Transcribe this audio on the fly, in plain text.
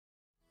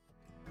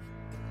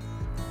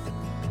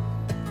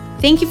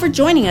Thank you for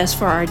joining us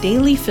for our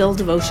Daily Fill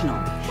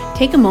devotional.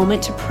 Take a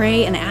moment to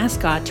pray and ask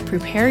God to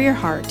prepare your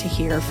heart to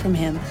hear from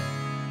Him.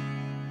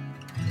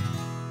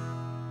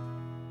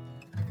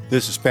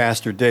 This is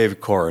Pastor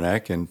Dave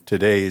Koronek, and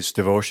today's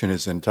devotion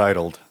is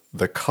entitled,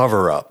 The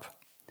Cover-Up.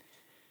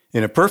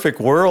 In a perfect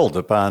world,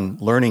 upon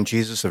learning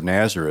Jesus of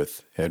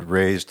Nazareth had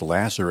raised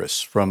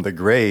Lazarus from the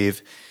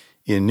grave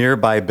in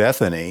nearby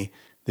Bethany,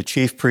 the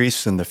chief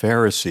priests and the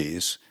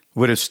Pharisees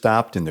would have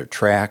stopped in their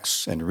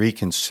tracks and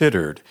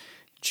reconsidered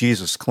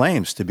Jesus'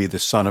 claims to be the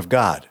Son of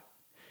God.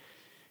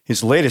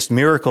 His latest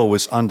miracle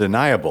was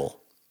undeniable,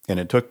 and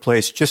it took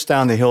place just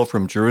down the hill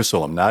from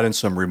Jerusalem, not in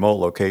some remote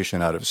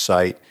location out of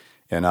sight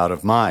and out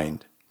of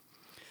mind.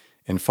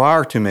 And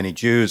far too many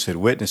Jews had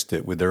witnessed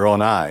it with their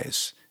own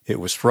eyes. It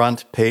was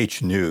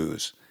front-page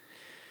news.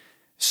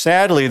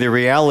 Sadly, the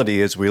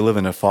reality is we live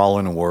in a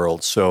fallen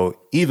world, so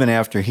even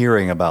after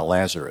hearing about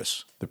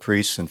Lazarus, the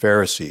priests and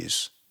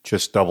Pharisees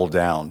just doubled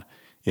down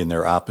in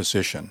their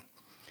opposition.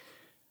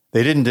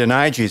 They didn't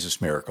deny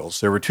Jesus' miracles.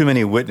 There were too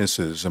many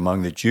witnesses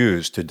among the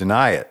Jews to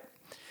deny it.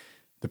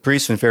 The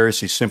priests and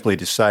Pharisees simply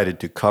decided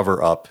to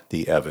cover up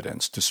the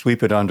evidence, to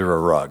sweep it under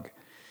a rug.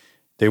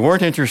 They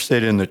weren't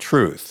interested in the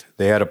truth.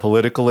 They had a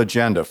political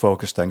agenda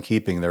focused on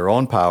keeping their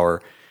own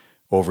power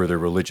over the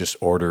religious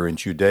order in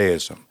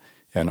Judaism,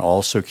 and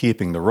also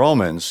keeping the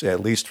Romans,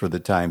 at least for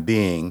the time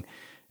being,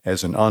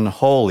 as an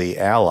unholy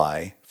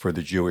ally for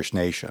the Jewish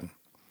nation.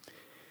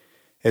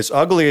 As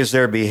ugly as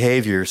their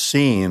behavior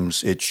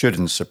seems, it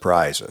shouldn't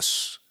surprise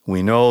us.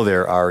 We know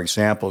there are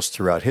examples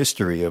throughout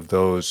history of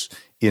those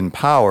in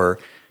power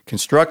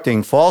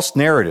constructing false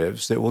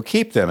narratives that will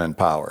keep them in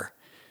power.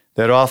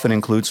 That often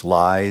includes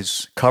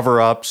lies,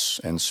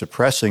 cover-ups, and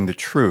suppressing the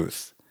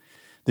truth.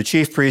 The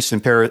chief priests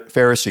and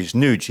Pharisees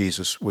knew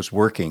Jesus was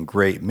working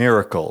great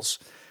miracles,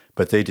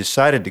 but they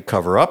decided to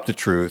cover up the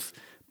truth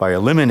by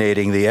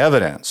eliminating the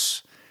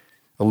evidence.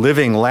 A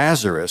living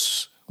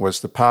Lazarus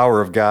was the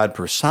power of God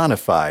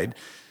personified,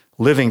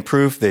 living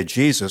proof that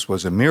Jesus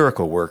was a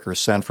miracle worker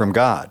sent from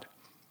God.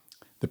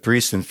 The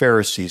priests and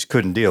Pharisees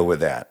couldn't deal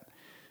with that.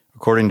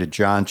 According to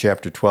John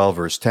chapter 12,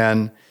 verse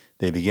 10,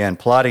 they began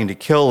plotting to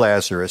kill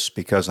Lazarus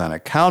because on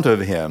account of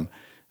him,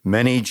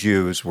 many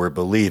Jews were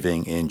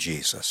believing in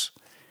Jesus.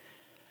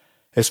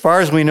 As far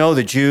as we know,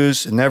 the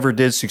Jews never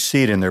did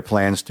succeed in their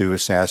plans to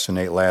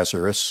assassinate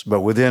Lazarus,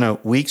 but within a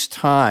week's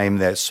time,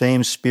 that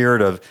same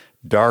spirit of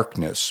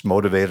darkness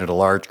motivated a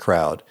large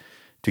crowd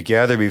to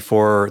gather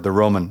before the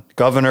Roman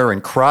governor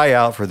and cry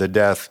out for the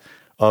death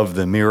of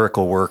the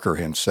miracle worker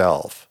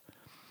himself.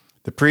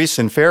 The priests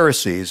and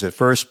Pharisees at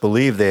first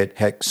believed they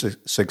had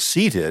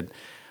succeeded,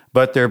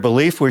 but their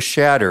belief was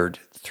shattered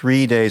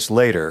 3 days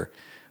later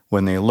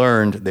when they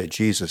learned that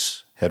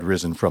Jesus had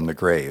risen from the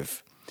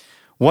grave.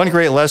 One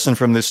great lesson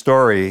from this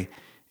story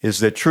is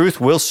that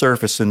truth will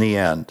surface in the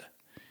end.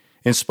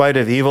 In spite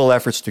of evil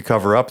efforts to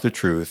cover up the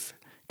truth,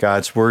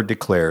 God's word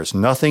declares,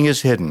 nothing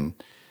is hidden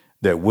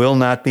that will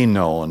not be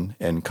known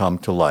and come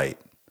to light.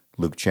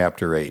 Luke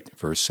chapter 8,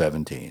 verse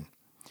 17.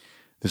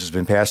 This has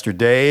been Pastor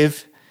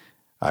Dave.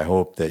 I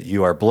hope that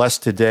you are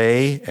blessed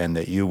today and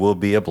that you will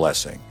be a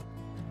blessing.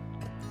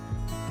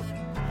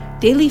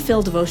 Daily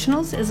Fill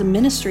Devotionals is a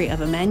ministry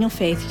of Emmanuel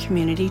Faith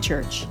Community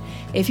Church.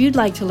 If you'd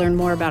like to learn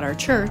more about our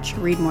church,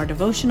 read more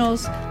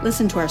devotionals,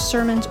 listen to our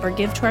sermons, or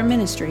give to our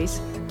ministries,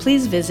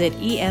 please visit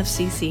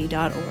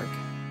efcc.org.